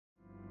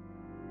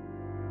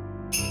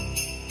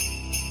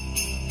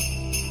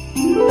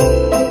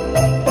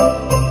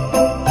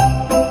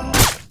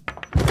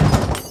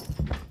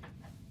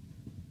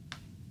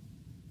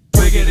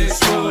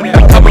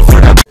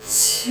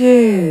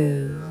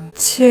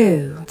No,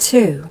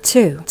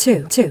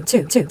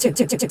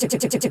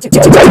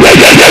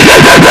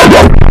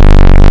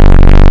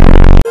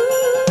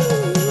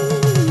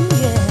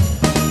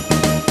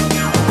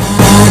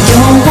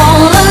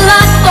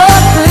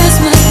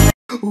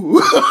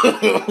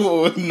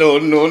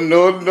 no,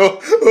 no, no.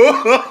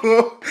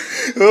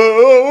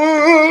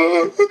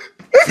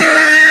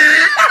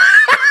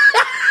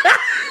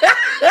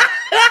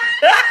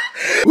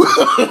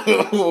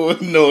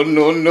 No,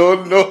 no, no,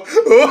 no.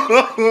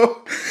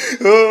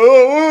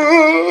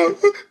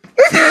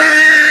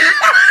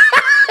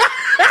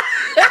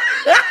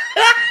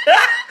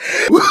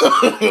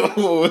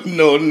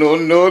 No, no,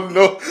 no,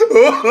 no.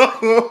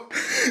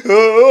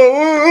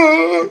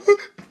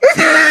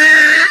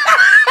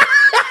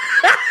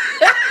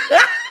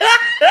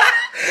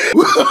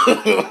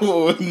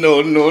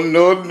 No, no,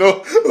 no,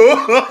 no.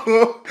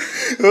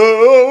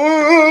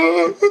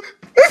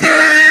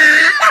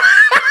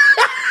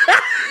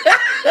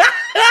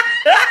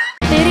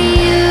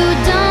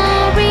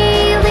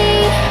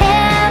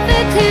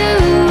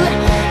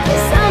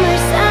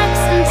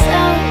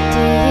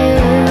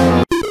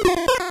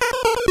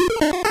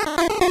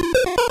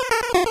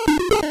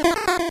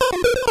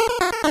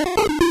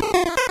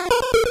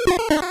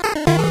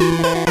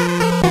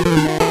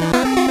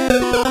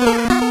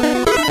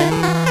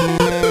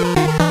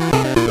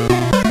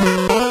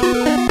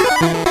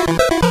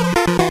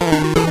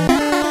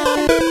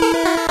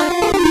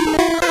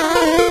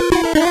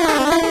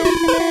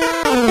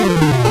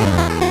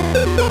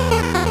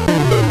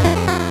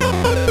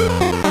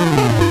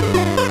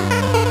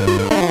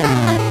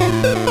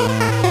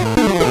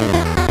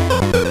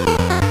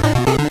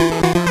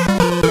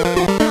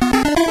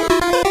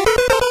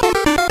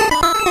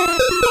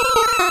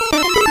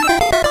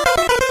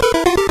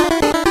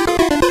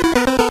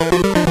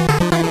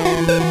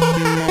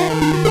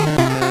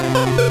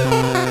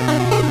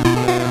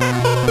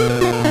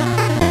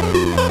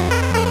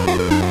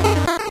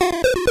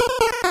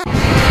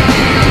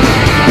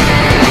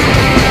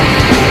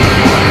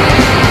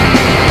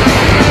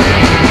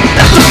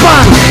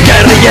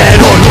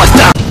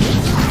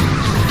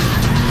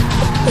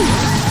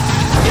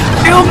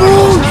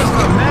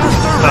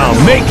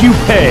 I'll make you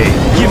pay.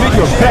 Give it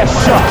your best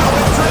shot.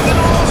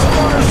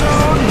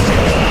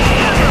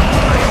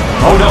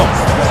 Oh no.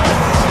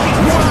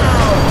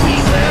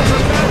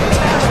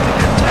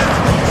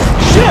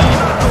 Shit.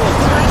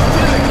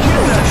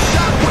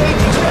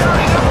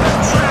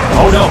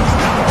 Oh no.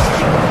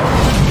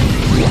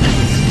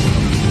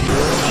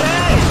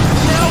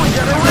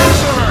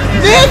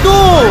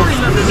 Nichols!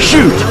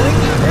 Shoot.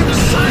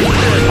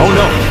 Oh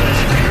no.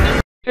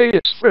 Hey,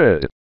 it's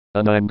Fred.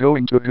 And I'm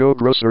going to go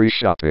grocery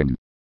shopping.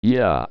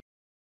 Yeah.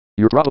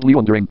 You're probably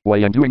wondering why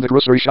I'm doing the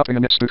grocery shopping,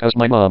 and it's because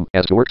my mom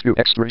has to work 2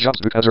 extra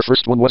jobs because her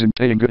first one wasn't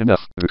paying good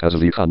enough because of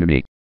the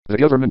economy, the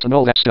government and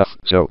all that stuff,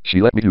 so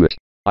she let me do it.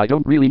 I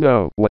don't really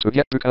know what to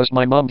get because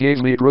my mom gave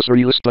me a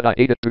grocery list, but I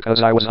ate it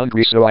because I was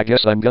hungry, so I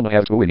guess I'm gonna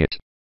have to wing it.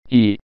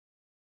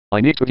 I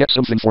need to get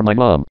something for my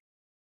mom.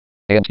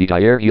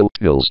 Anti-diarrheal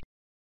pills.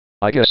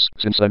 I guess,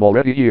 since I'm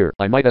already here,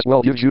 I might as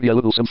well give Judy a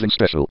little something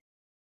special.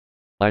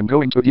 I'm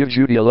going to give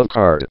Judy a love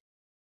card.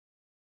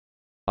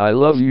 I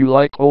love you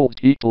like old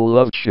people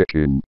love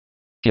chicken.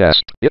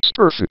 Yes, it's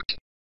perfect.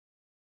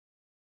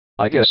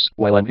 I guess,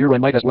 while I'm here I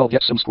might as well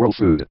get some squirrel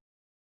food.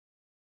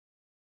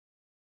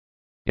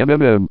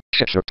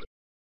 Ketchup.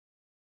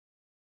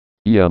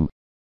 Yum.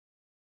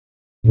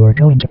 You're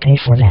going to pay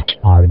for that,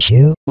 aren't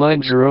you?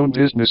 Mind your own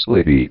business,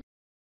 lady.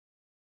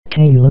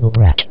 Okay, you little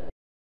brat.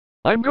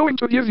 I'm going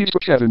to give these to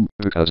Kevin,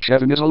 because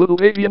Kevin is a little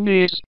baby and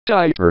needs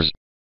diapers.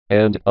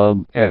 And,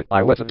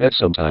 I wet the bed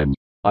sometime.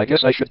 I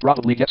guess I should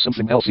probably get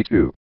something healthy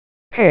too.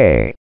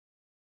 Hey.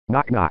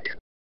 Knock knock.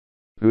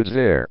 Who's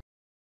there?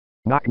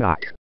 Knock knock.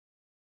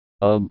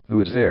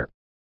 Who is there?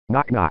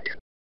 Knock knock.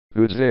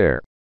 Who's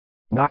there?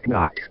 Knock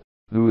knock.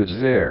 Who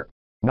is there?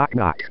 Knock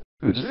knock.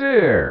 Who's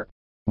there?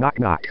 Knock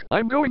knock.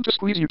 I'm going to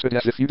squeeze you to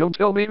death if you don't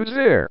tell me who's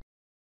there.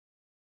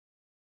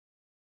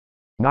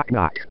 Knock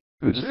knock.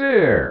 Who's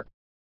there?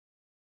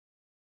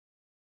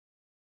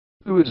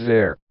 Who is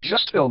there?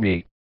 Just tell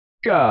me.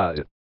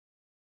 God.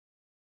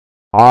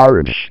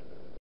 Orange.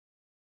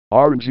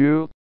 Aren't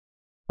you?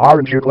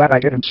 Aren't you glad I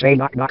didn't say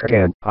knock knock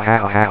again? Good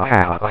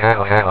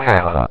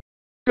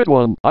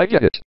one, I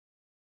get it.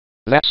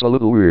 That's a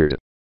little weird.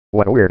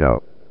 What a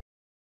weirdo.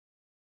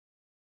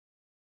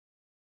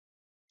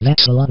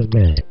 That's a lot of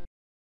bread.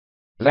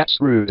 That's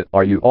rude.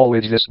 Are you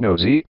always this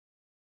nosy?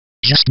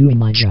 Just doing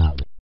my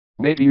job.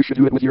 Maybe you should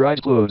do it with your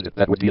eyes closed.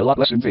 That would be a lot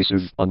less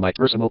invasive on my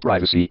personal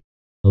privacy.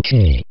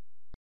 Okay.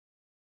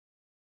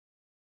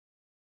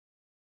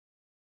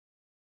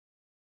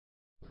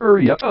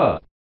 Hurry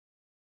up.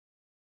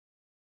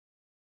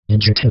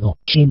 And your total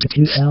came to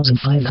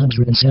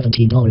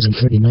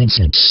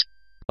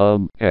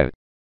 $2,517.39. Hey.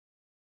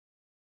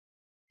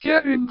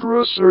 Getting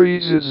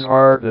groceries is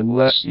hard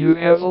unless you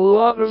have a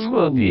lot of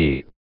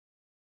money.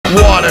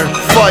 Water,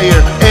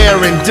 fire,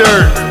 air, and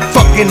dirt.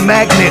 Fucking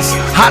magnets,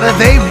 how do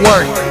they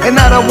work? And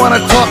I don't wanna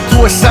talk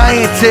to a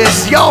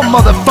scientist. Y'all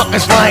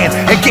motherfuckers lying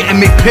and getting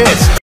me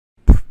pissed.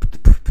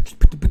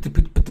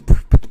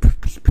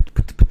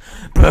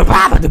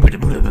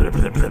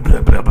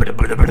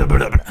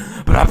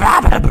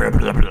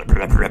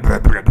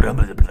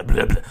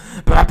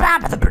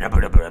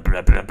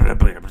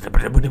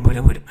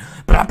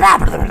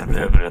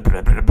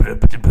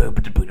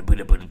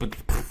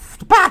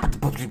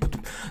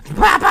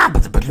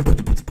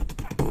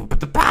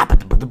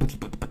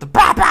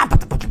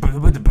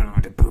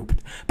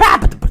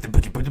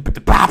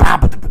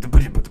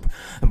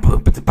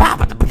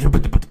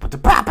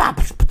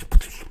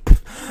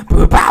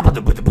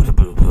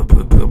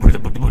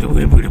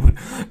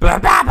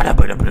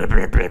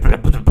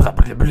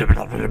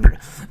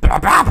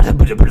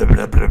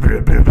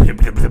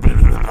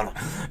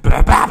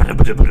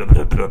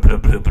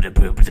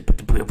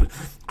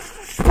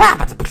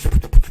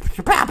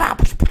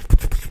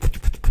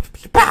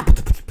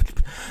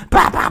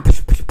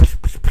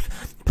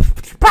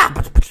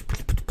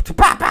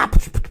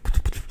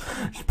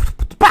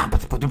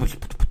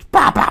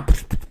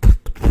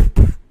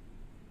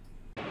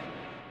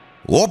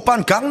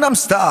 Oppan Gangnam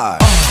Style.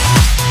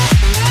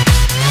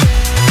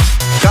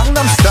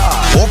 Gangnam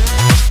Style.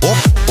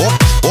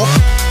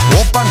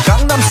 Oppan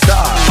Gangnam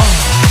Style.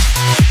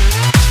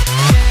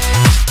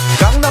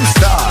 Gangnam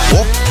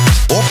Style.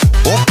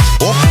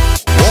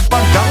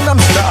 Oppan Gangnam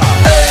Style.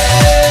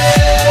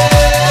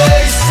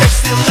 Hey,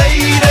 sexy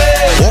lady.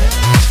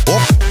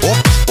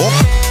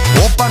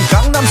 Oppan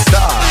Gangnam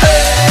Style.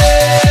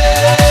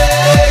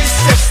 Hey,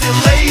 sexy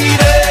lady.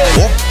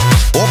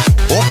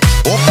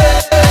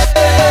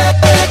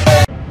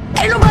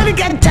 Ain't nobody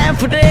got time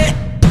for that.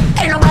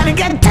 Ain't nobody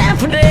got time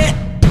for that.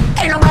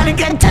 Ain't nobody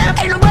got time.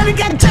 Ain't nobody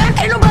got time.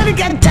 Ain't nobody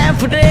got time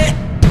for that.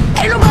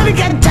 Ain't nobody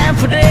got time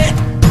for that.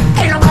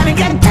 Ain't nobody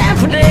got time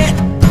for that.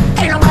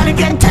 Ain't nobody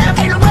got time.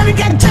 Ain't nobody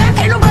got time.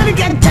 Ain't nobody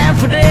got time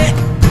for that.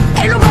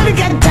 Ain't nobody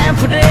got time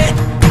for that.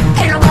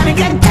 Ain't nobody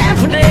got time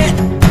for that.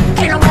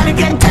 Ain't nobody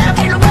got time.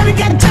 Ain't nobody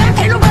got time.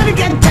 Ain't nobody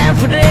got time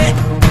for that.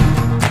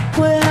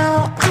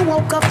 Well, I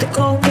woke up to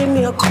go get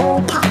me a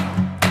cold pop.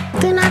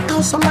 Then I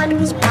thought somebody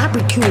was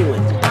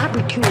barbecuing.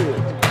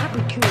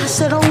 I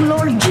said, oh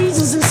Lord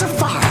Jesus, it's a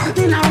fire.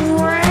 Then I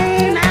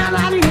ran out,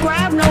 I didn't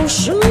grab no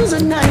shoes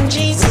or nothing,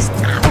 Jesus.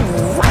 I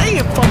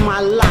ran for my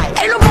life.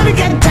 Ain't nobody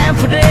got time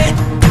for that.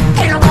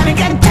 Ain't nobody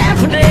got time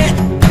for that.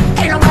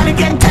 Ain't nobody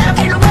got time,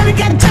 ain't nobody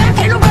got time,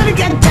 ain't nobody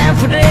got time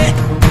for that.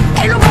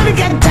 Ain't nobody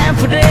got time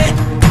for that.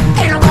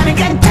 Ain't nobody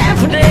got time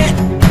for that.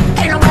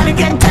 Ain't nobody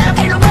got time,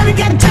 ain't nobody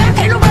got time,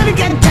 ain't nobody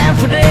got time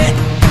for that.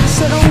 I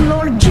said, oh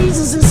Lord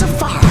Jesus, it's a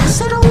fire. I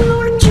said, oh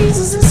Lord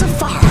Jesus, it's a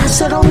fire. I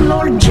said, oh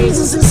Lord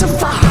Jesus, it's a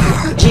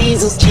fire.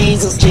 Jesus,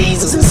 Jesus,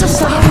 Jesus, it's a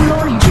fire. I said, oh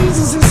Lord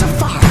Jesus, it's a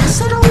fire. I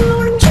said, oh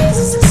Lord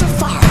Jesus, it's a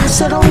fire. I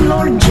said, oh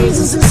Lord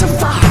Jesus, it's a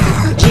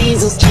fire.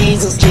 Jesus,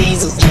 Jesus,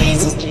 Jesus,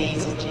 Jesus,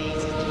 Jesus.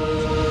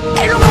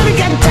 Ain't nobody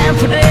got time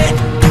for that.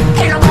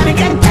 Ain't nobody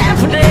got time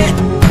for that.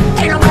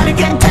 Ain't nobody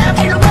got time.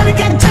 Ain't nobody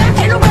got time.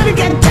 Ain't nobody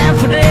got time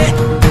for that.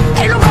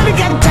 Ain't nobody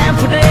got time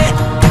for that.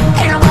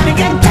 Ain't nobody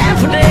got time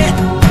for that.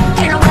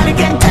 Ain't nobody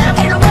got time.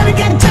 Ain't nobody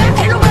got time.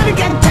 Ain't nobody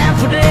got time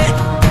for that.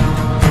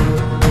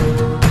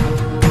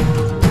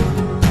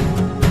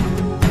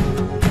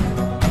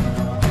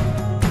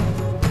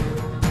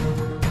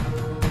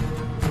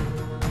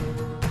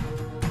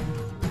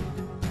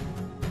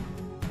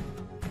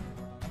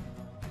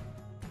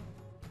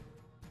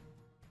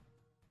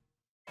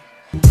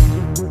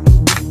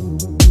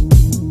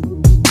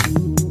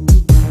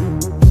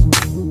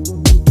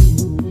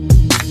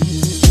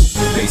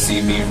 They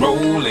see me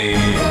rolling,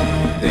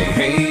 they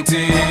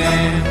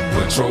hating,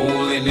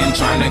 patrolling and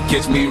trying to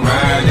catch me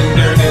riding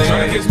dirty,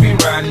 trying to catch me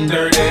riding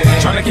dirty,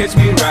 trying to catch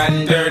me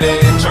riding dirty,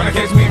 trying to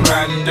catch me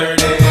riding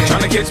dirty,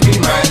 trying to catch me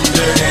riding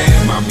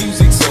dirty. My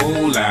music's so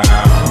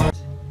loud.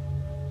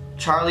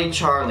 Charlie,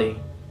 Charlie,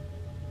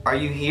 are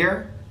you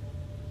here?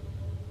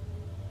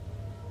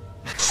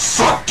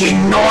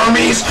 Fucking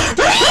normies!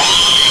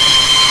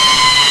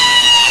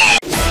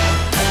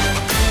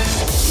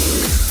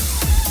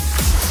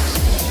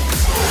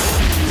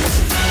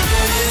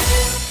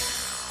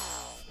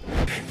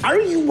 Are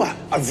you a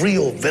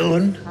real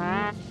villain?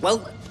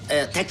 Well,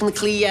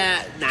 technically,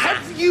 nah.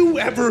 Have you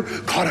ever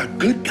caught a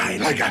good guy,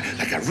 like a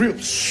real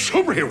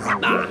superhero?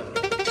 Nah.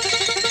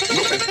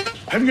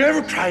 Have you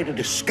ever tried a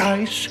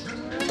disguise?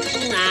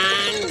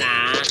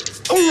 Nah.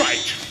 All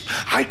right.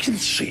 I can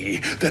see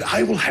that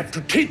I will have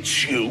to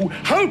teach you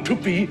how to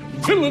be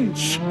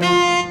villains.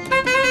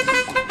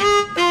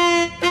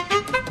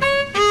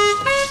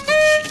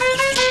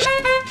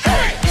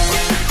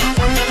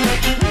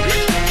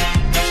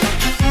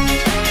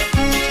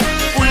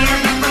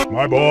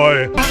 My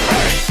boy.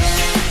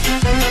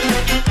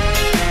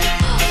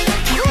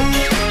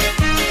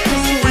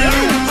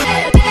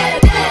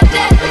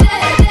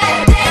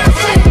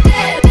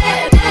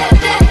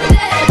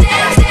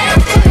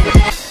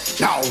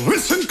 Now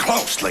listen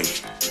closely.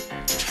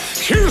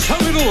 Here's a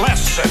little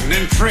lesson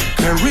in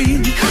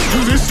trickery.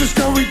 This is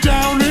going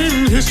down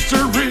in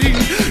history.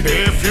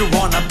 If you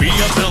wanna be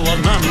a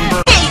villain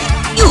member.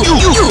 You!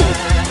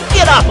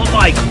 Get off of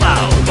my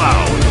cloud!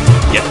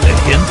 You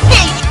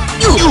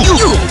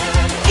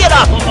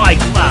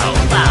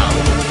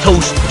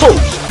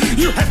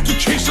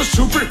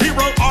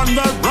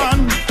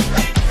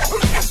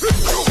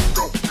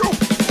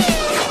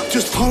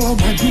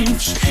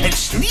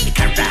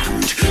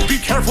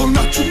careful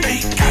not to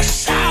make a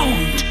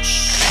sound.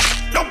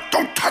 Shh. No,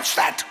 don't touch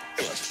that.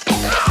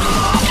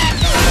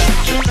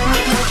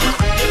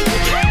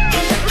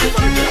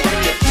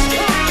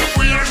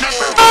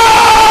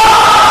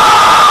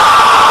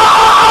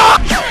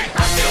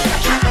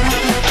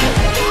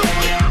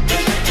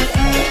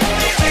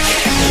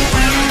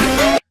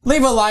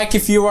 Leave a like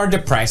if you are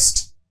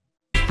depressed.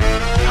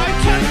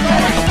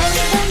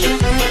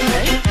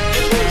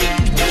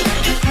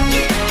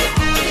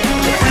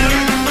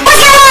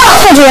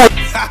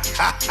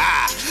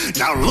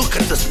 Now look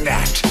at this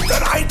net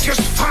that I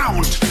just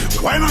found.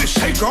 When I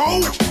say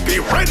go, be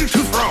ready to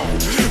throw.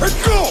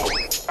 Go!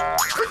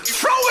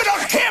 Throw it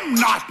at him,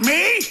 not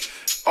me!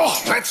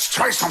 Oh, let's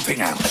try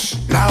something else.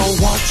 Now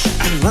watch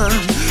and learn.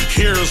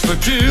 Here's the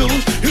deal.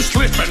 You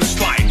slip and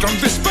slide on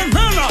this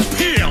banana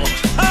peel.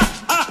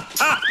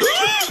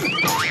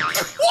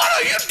 What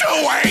are you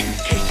doing?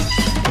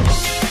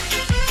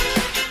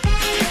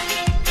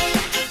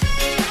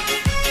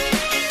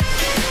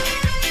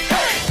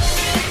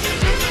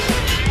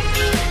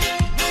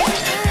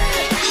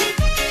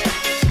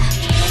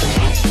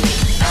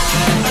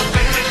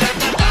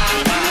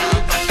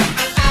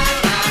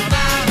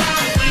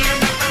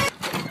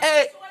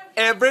 Hey,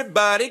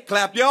 everybody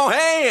clap your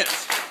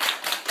hands.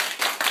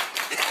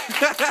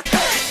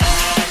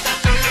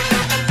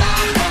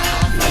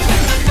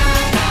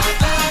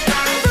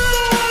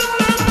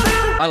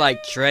 I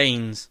like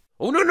trains.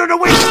 Oh, no,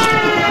 wait!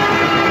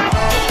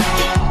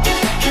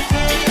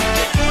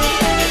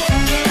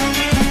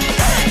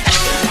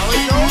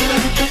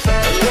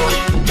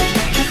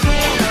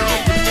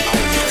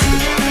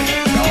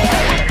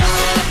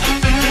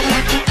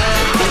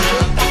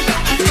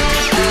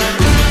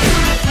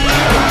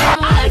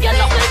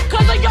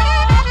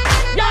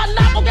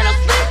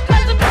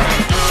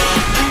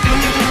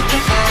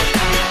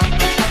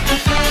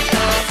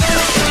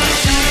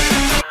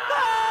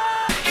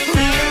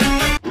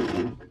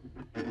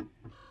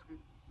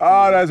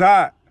 Oh, that's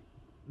hot.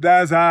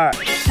 That's hot.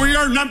 We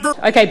are number...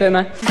 Okay,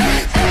 Boomer.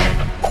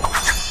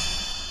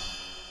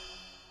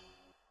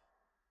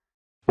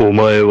 お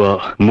前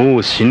はも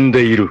う死ん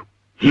でいる。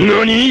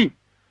何？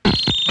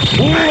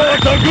おわ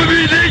たく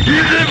びでギ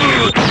ゼ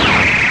ブ。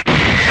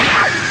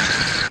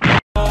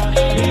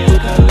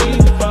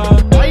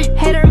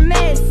 Hit or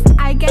miss.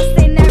 I guess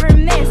they never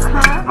miss,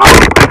 huh?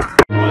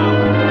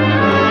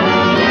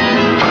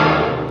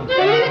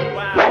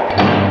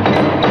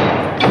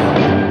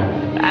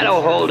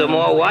 That'll hold them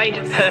all white.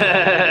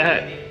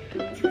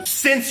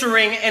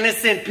 Censoring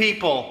innocent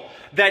people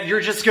that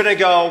you're just gonna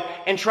go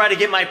and try to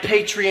get my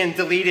Patreon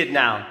deleted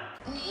now.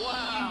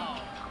 Wow,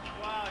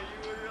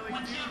 you would really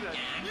do that.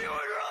 You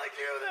would really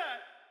do that.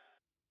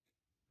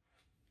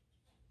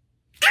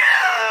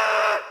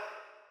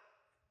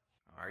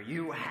 Are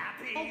you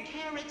happy?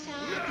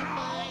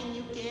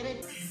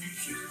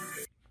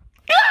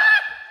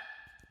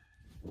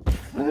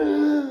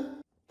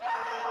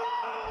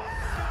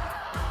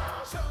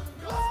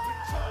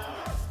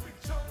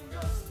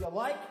 You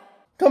like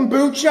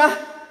kombucha?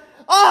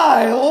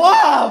 I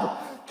love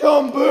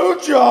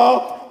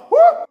kombucha!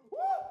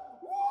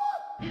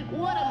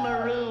 What a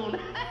maroon.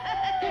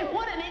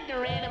 What an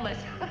ignoramus.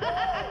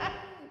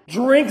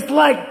 Drinks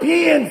like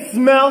pee and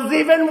smells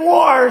even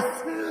worse!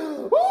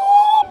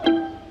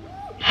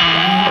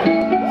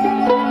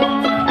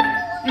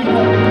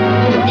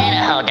 Get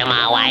a hold of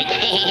my wife.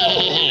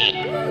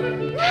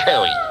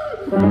 Phooey.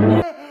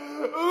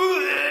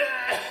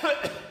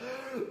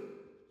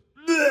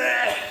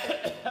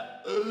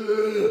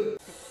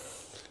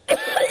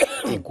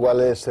 ¿Y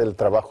cuál es el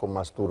trabajo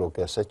más duro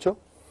que has hecho?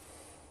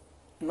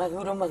 Más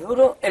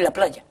duro, en la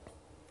playa.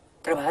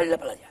 Trabajar en la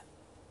playa.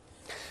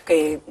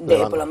 Que de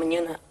por la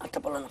mañana hasta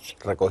por la noche.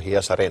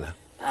 Recogías arena.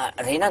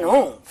 Arena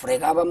no,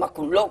 fregaba más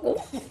que un loco.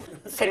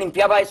 Se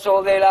limpiaba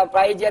eso de la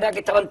paellera que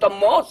estaban todas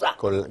mozas.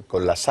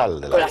 Con la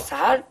sal del Con agua. la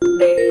sal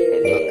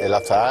El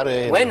azahar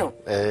bueno.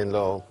 En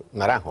los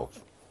naranjos.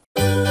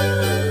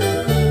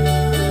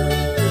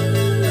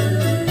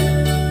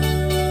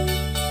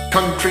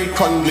 Country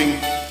crumbling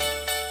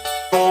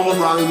all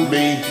around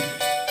me.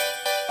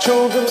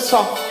 Children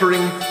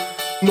suffering,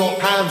 not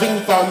having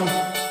fun.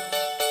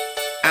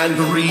 And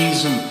the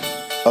reason,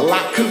 a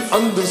lack of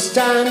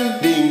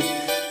understanding.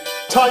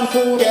 Time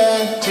for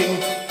getting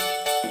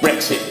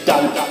Brexit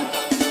done.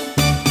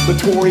 The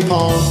Tory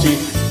party,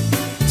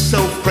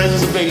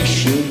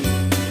 self-preservation.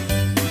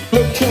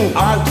 Looking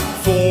out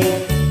for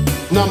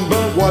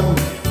number one.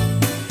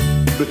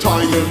 The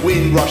time of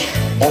Windrush,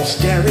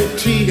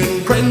 austerity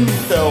and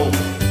Grenfell.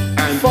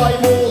 And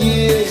 5 more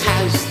years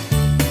has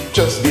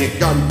just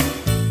begun.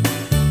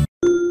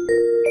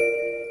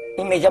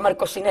 Y me llama el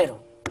cocinero.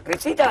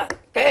 Risita,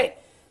 ¿qué?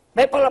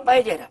 Ve por la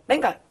paellera.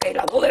 Venga, que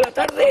las 2 de la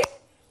tarde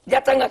ya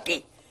están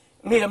aquí.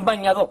 Miren,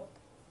 bañador.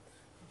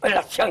 En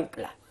las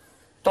chanclas.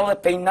 Todo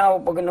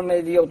despeinado porque no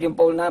me dio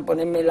tiempo nada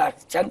ponerme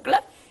las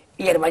chanclas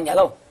y el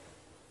bañador.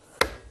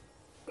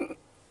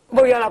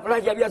 Voy a la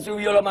playa, había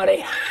subido la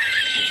marea.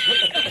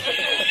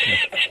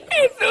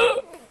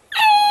 Eso.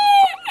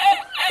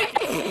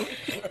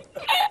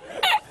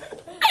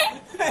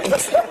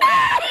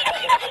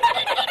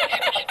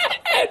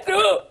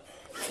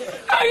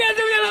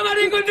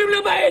 encontré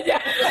una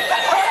paella.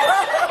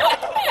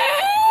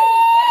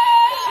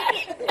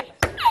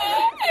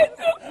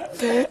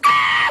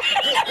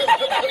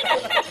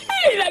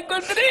 Y la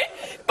encontré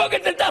porque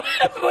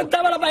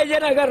estaba la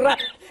paellera agarrada,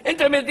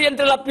 metida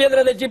entre las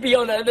piedras de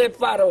Chipiona, del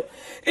faro.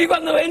 Y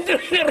cuando entro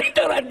en el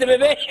restaurante me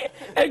ve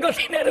el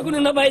cocinero con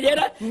una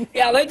paellera y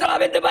adentro la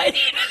vende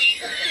paellera.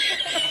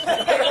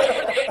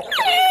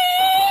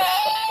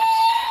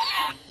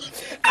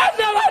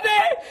 ¡Asómate,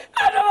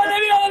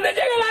 mira dónde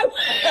llega el agua!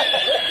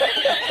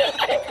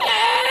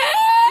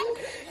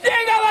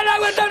 Llegaba el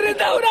agua hasta el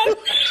restaurante.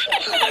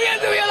 Había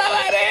subido la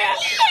marea.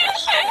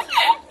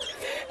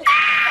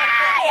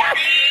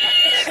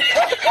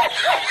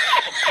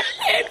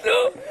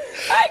 Jesús,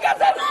 hay que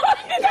hacer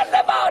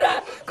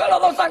ahora con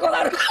los 2 sacos de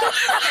arroz.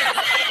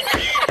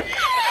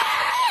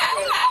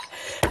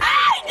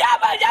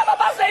 ¡Ay, llama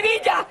para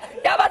Sevilla!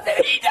 ¡Llama a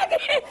Sevilla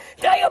que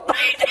traigo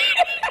paella!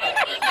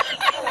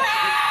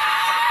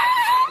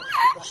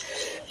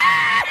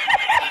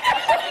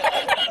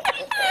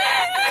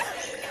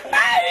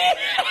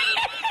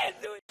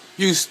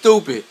 You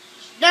stupid.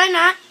 They're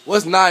not.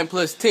 What's 9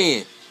 plus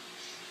 10?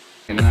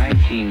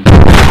 19.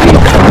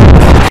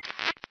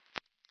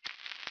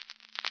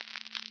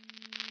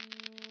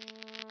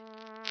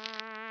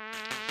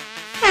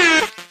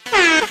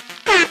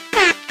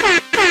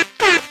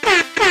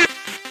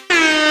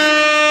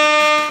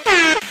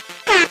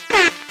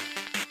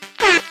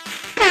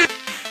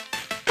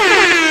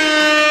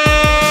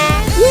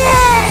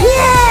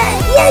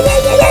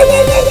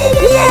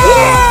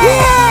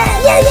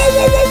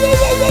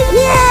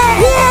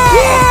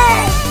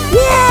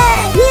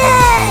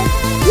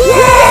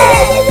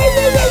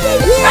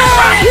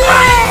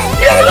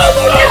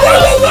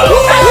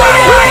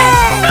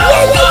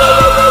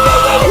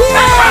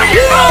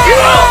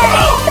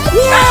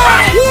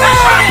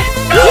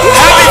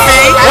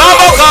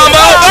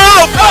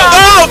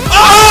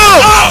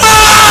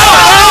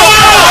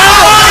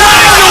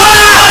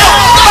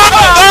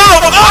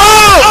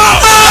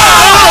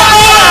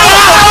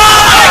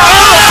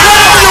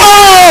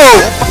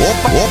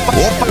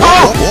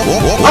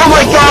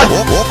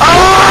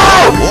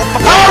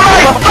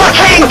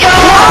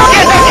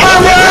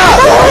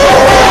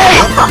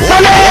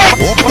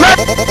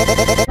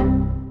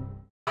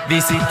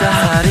 Vi sitter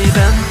här i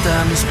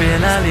väntan och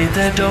spelar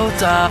lite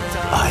Dota.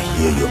 I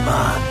hear you,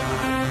 man.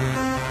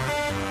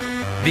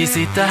 Vi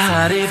sitter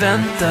här i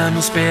väntan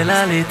och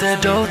spelar lite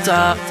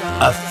Dota.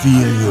 I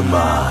feel you,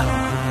 man.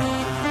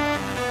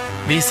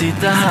 Vi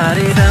sitter här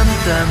i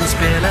väntan och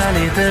spelar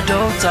lite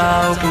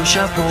Dota och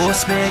pushar på och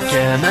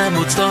smeker med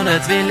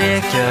motståndet vi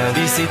leker.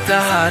 Vi sitter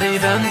här i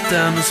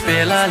väntan och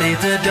spelar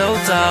lite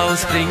Dota och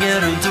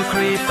springer runt och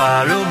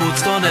creepar och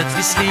motståndet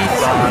vi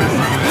slipar.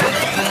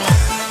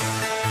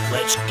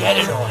 Let's get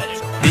it on.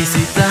 Vi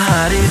sitter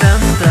här i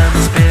väntan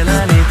och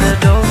spelar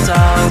lite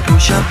Dota och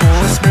pushar på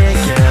och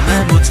smeker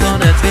med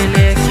motståndet vi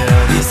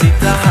leker. Vi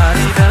sitter här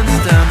i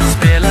väntan och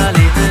spelar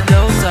lite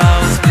Dota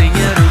och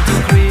springer runt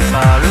och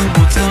creepar och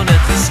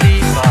motståndet vi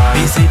slipar.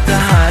 Vi sitter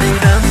här i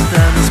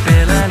väntan och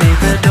spelar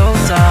lite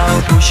Dota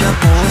och pushar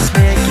på och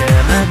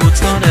smeker med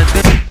motståndet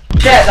vi...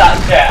 Get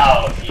out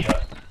here!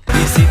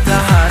 Vi sitter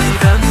här i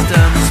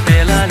väntan och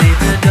spelar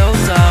lite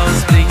Dota och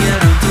springer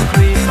runt och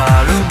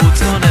creepar och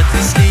motståndet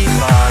vi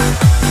slipar.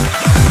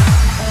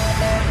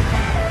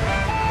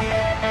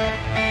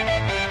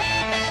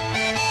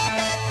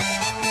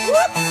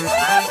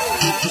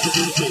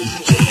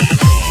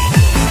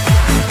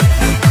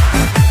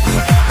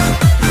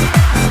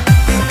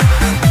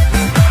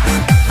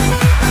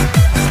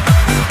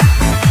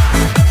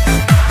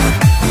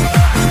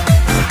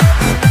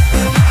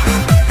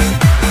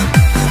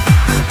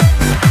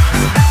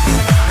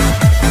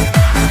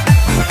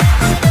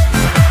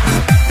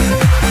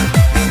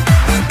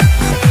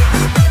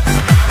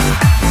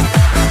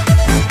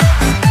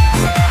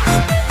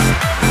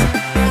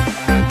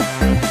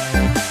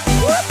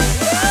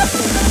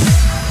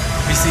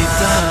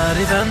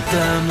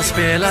 Och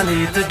spela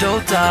lite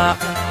Dota.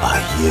 I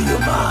hear you,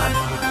 man.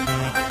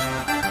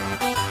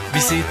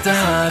 Vi sitter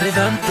här i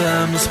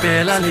väntan och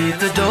spelar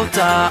lite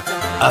Dota.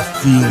 I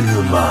feel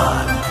you,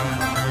 man.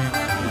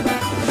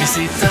 Vi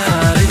sitter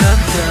här i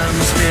väntan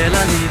och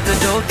spelar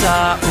lite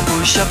Dota och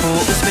pushar på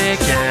och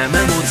smeker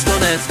med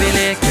motståndet vi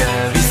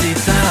leker. Vi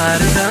sitter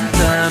här i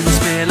väntan och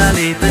spelar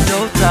lite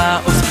Dota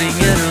och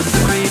springer runt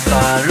och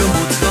creepar och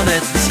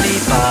motståndet vi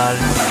slipar.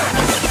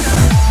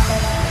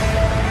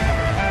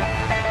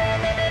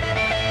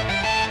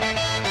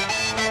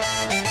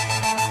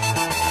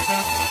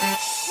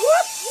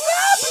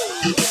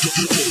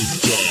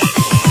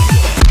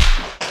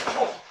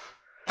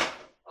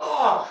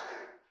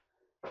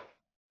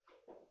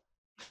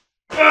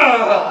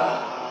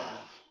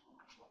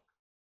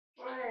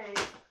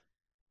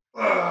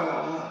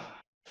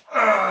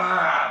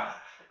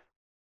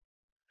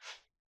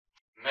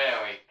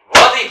 Merry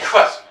bloody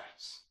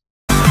Christmas!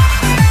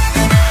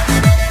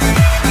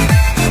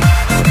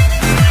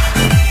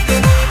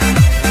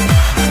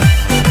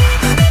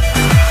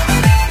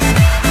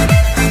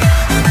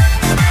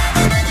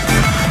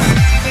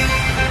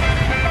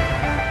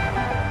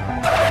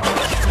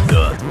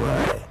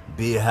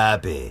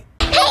 happy.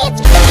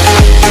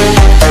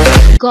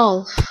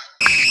 Golf.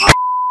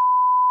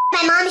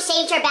 My mom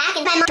shaved her back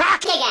and my mom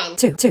back again.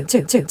 Two. Mom,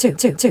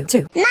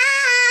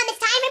 it's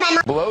time for my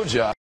mom.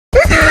 Blowjob.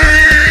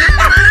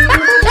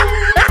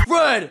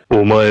 Run!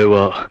 お前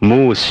は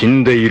もう死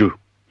んでいる。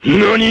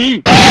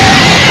何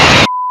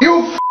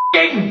You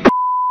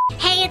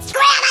Hey, it's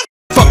Grandma.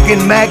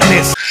 fucking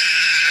magnets.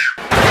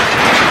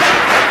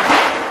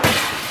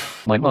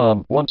 My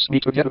mom wants me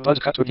to get a buzz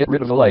cut to get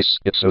rid of the lice.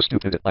 It's so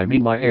stupid. I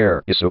mean, my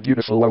hair is so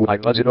beautiful. Why would I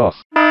buzz it off?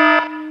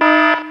 I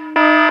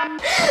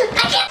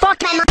can't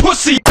fuck my mom.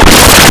 Pussy.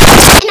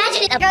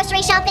 Imagine a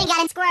grocery shopping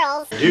getting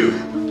squirrels. Dude.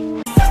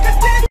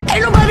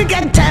 Ain't nobody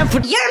got time for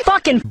You're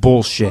fucking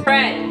Bullshit.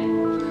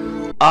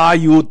 Fred. Are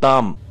you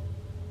dumb?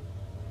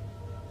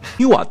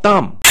 You are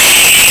dumb.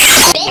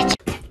 Bitch.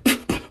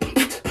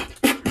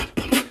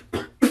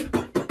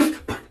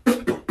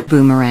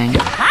 Boomerang.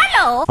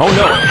 Hello. Oh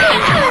no.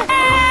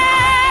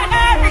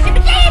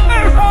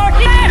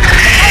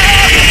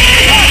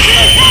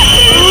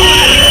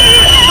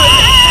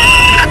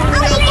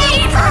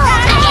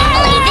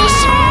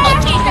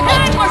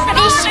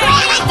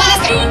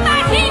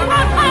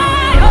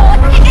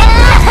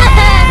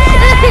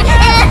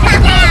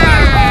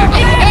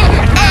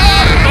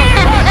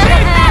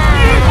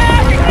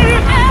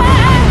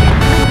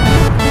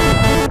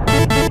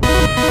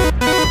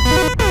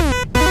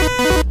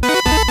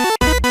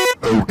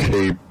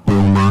 Okay,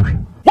 boomer.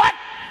 What?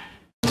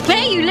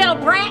 Hey, you little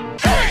brat.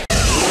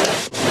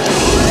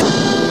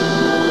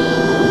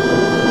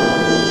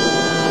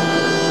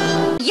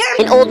 You're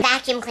an old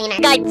vacuum cleaner.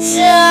 Good.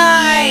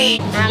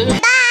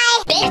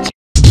 Bye, bitch.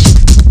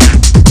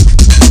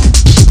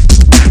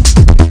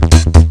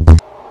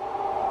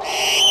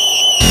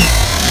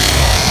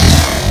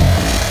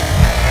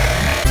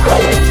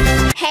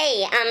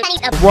 Hey, I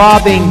need a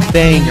Robbing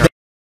banger.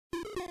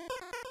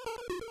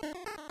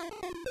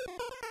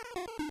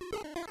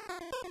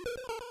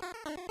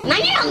 My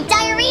own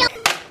diarrhea.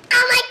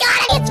 Oh my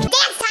god, it's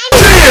dance time.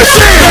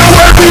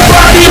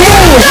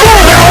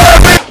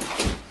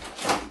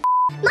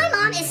 My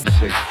mom is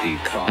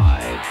 65.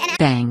 and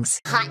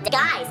Bangs. hot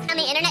guys on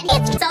the internet.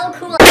 It's so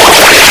cool.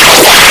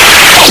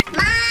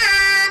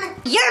 Mom,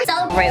 you're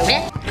so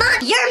rude.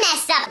 Mom, you're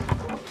messed up.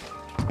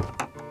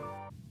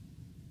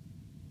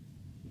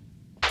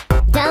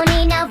 Don't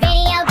need no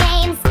video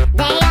games.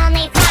 They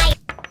only play.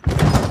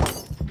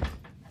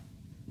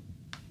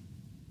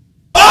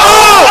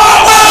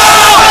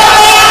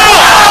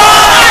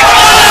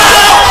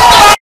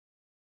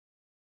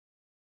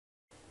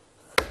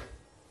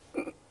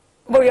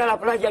 Voy a la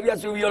playa, había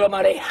subido la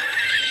marea.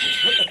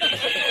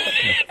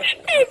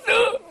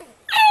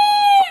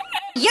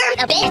 You're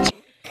a bitch.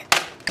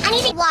 I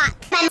need to walk.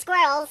 I'm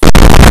squirrels.